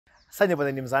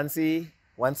Sanibona Mzansi,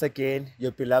 once again,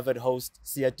 your beloved host,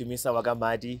 Sia Dumisa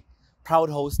Wagamadi, proud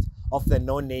host of the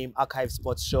No Name Archive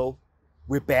Sports Show.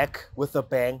 We're back with a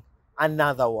bang.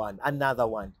 Another one.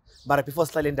 But before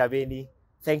starting Daveni,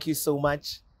 thank you so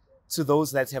much to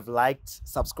those that have liked,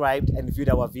 subscribed, and viewed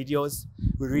our videos.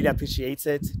 We really appreciate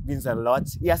it. It means a lot.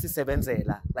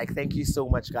 Like, thank you so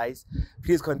much, guys.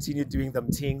 Please continue doing them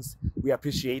things. We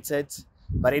appreciate it.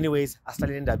 But anyways,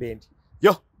 starting Daveni.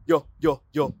 Yo.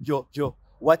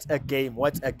 What a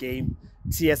game.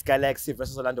 TS Galaxy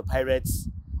versus Orlando Pirates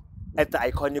at the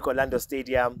iconic Orlando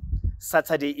Stadium.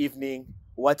 Saturday evening.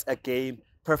 What a game.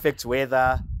 Perfect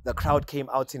weather. The crowd came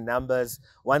out in numbers.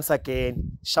 Once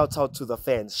again, shout out to the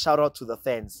fans. Shout out to the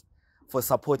fans for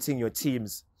supporting your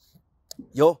teams.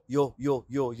 Yo.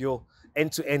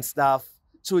 End-to-end stuff.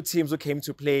 Two teams who came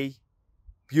to play.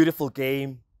 Beautiful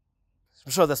game.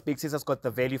 I'm sure the spectators got the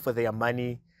value for their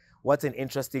money. What an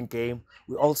interesting game.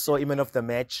 We all saw man of the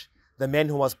match, the man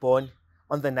who was born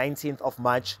on the 19th of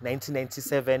March,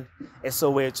 1997,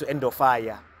 Soweto End of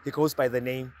Fire. He goes by the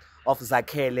name of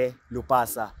Zakhele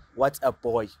Lepasa. What a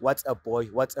boy, what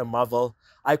a marvel.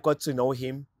 I got to know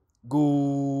him.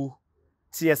 Go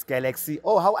TS Galaxy.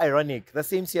 Oh, how ironic. The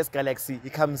same TS Galaxy, he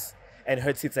comes and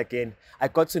hurts it again. I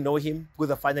got to know him with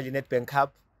the final Nedbank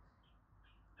Cup.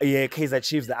 Yeah, Kaizer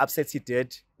Chiefs, the upset he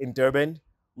did in Durban.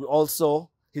 We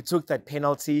also, he took that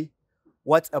penalty.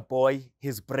 What a boy.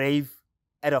 He's brave.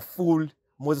 At a full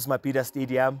Moses Mabhida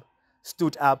Stadium.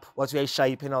 Stood up. What was a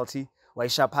shy penalty.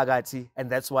 Waisha Pagati. And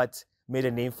that's what made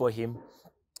a name for him.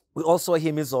 We also saw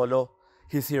him Izolo.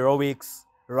 His heroics.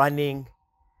 Running.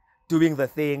 Doing the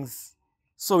things.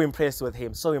 So impressed with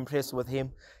him.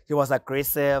 He was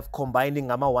aggressive. Combining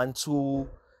Gama 1-2.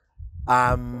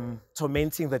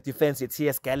 Tormenting the defense at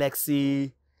TS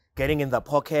Galaxy. Getting in the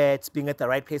pocket, being at the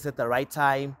right place at the right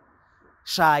time,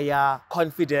 shy,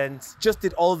 confident, just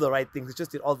did all the right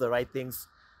things.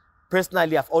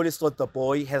 Personally, I've always thought the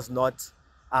boy has not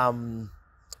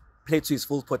played to his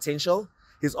full potential.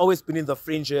 He's always been in the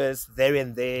fringes, there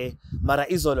and there. Mara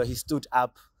Izolo, he stood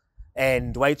up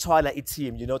and Waitwala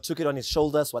team, took it on his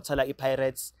shoulders, Watala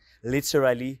Pirates,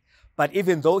 literally. But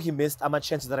even though he missed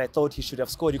chances that I thought he should have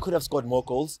scored, he could have scored more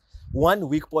goals. One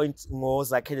weak point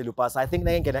was Zakhele Lepasa. I think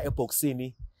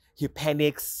he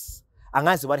panics.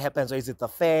 Angazi what happens, or is it the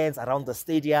fans around the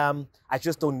stadium? I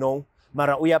just don't know.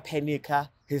 Mara Uya panika.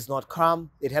 He's not calm.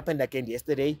 It happened again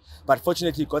yesterday. But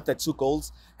fortunately, he got the 2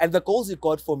 goals. And the goals he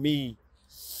got for me,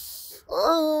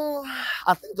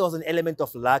 I think there was an element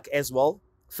of luck as well.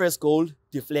 First goal,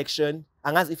 deflection.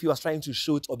 And as if he was trying to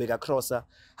shoot or bigger crosser.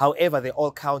 However, they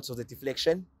all count as a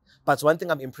deflection. But one thing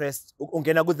I'm impressed,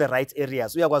 ungena with the right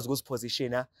areas. We are good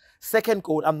positioner. Second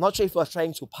goal, I'm not sure if he was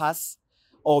trying to pass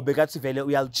or bigger to value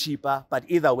we are cheaper. But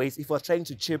either ways, if he was trying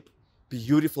to chip,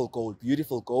 beautiful goal.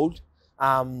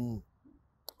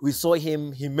 We saw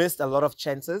him, he missed a lot of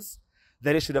chances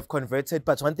that he should have converted.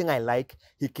 But one thing I like,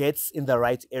 he gets in the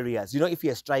right areas. If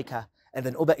you're a striker and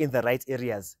then over in the right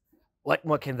areas, what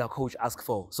more can the coach ask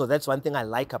for? So that's one thing I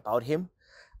like about him.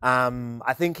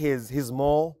 I think he's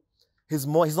not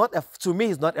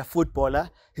a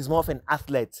footballer. He's more of an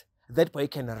athlete. That boy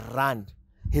can run.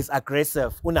 He's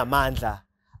aggressive. Unamandla.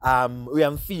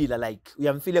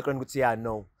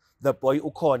 No. The boy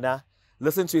Ukona.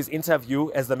 Listen to his interview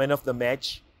as the man of the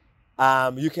match.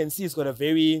 You can see he's got a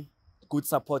very good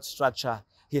support structure.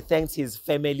 He thanks his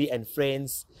family and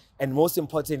friends. And most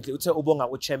importantly,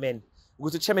 Uchairman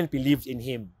believed in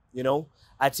him, The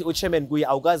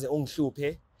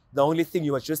only thing,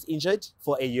 you were just injured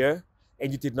for a year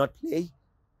and you did not play.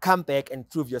 Come back and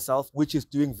prove yourself, which is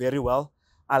doing very well.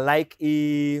 I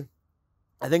think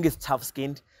it's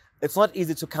tough-skinned. It's not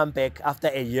easy to come back after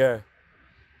a year.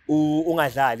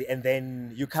 And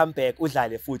then you come back, just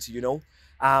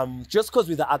because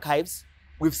with the archives,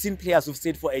 we've seen players who've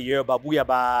stayed for a year, but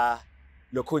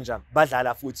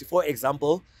for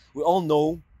example, we all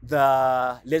know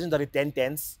the legendary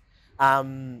Dentens.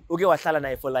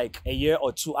 For like a year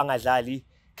or 2 angadlali,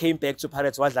 came back to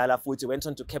Pirates, went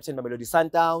on to captain Mamelodi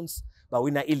Sundowns, but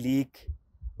winner league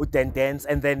with Dentens,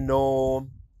 and then no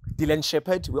Dylan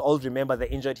Shepherd. We all remember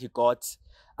the injury he got.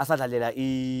 Asadlalela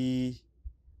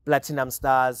Platinum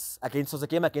Stars against the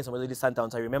game against Mamelodi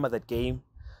Sundowns. I remember that game.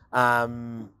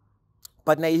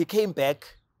 But now he came back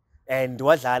and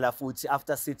wadlala futhi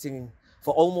after sitting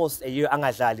for almost a year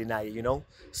angadlali naye,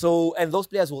 So, and those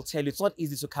players will tell you it's not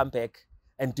easy to come back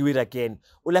and do it again.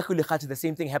 The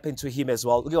same thing happened to him as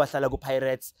well.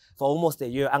 Pirates for almost a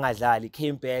year angadlali,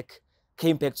 came back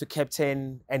to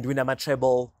captain and win a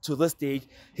treble. To this day,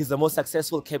 he's the most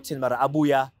successful captain, Mara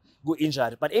Abuya.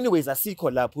 injured. But anyways,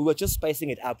 asikho lapho, we were just spicing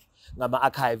it up ngama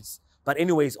archives. But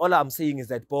anyways, all I'm saying is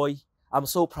that, boy, I'm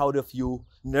so proud of you.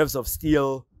 Nerves of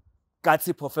steel,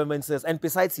 gutsy performances. And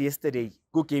besides yesterday,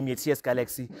 good game at TS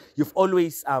Galaxy, you've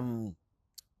always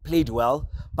played well,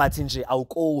 but nje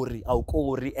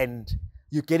awukori, and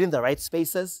you get in the right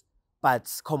spaces,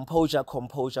 but composure,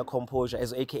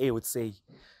 as AKA would say.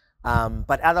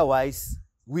 But otherwise,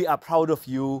 we are proud of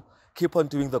you. Keep on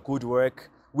doing the good work.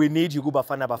 We need you,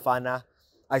 Bafana.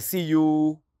 I see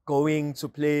you going to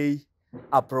play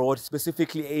abroad,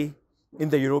 specifically in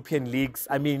the European leagues.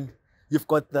 I mean, you've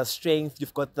got the strength,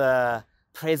 you've got the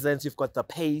presence, you've got the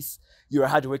pace. You're a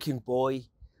hardworking boy.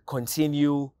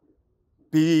 Continue.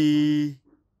 Be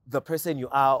the person you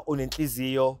are,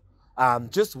 unenhliziyo.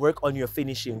 Just work on your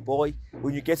finishing, boy.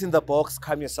 When you get in the box,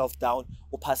 calm yourself down,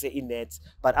 pass it in net.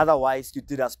 But otherwise, you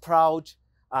did us proud.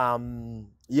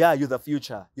 Yeah, you're the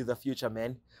future. You're the future,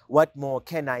 man. What more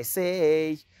can I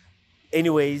say?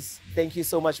 Anyways, thank you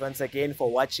so much once again for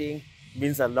watching. It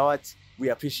means a lot. We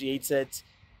appreciate it.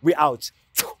 We out.